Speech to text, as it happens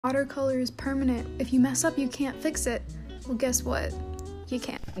Watercolor is permanent. If you mess up, you can't fix it. Well, guess what? You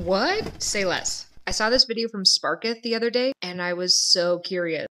can't. What? Say less. I saw this video from Sparketh the other day, and I was so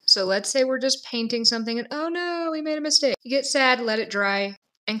curious. So let's say we're just painting something and oh no, we made a mistake. You get sad, let it dry,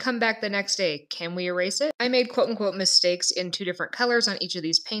 and come back the next day. Can we erase it? I made quote-unquote mistakes in 2 different colors on each of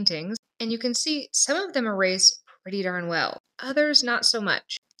these paintings, and you can see some of them erase pretty darn well. Others not so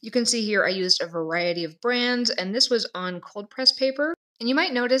much. You can see here I used a variety of brands, and this was on cold press paper. And you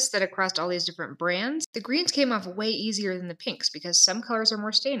might notice that across all these different brands, the greens came off way easier than the pinks because some colors are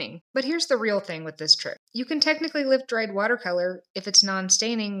more staining. But here's the real thing with this trick. You can technically lift dried watercolor if it's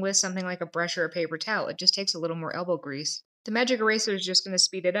non-staining with something like a brush or a paper towel. It just takes a little more elbow grease. The magic eraser is just going to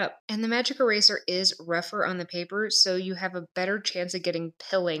speed it up. And the magic eraser is rougher on the paper, so you have a better chance of getting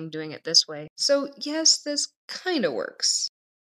pilling doing it this way. So yes, this kind of works.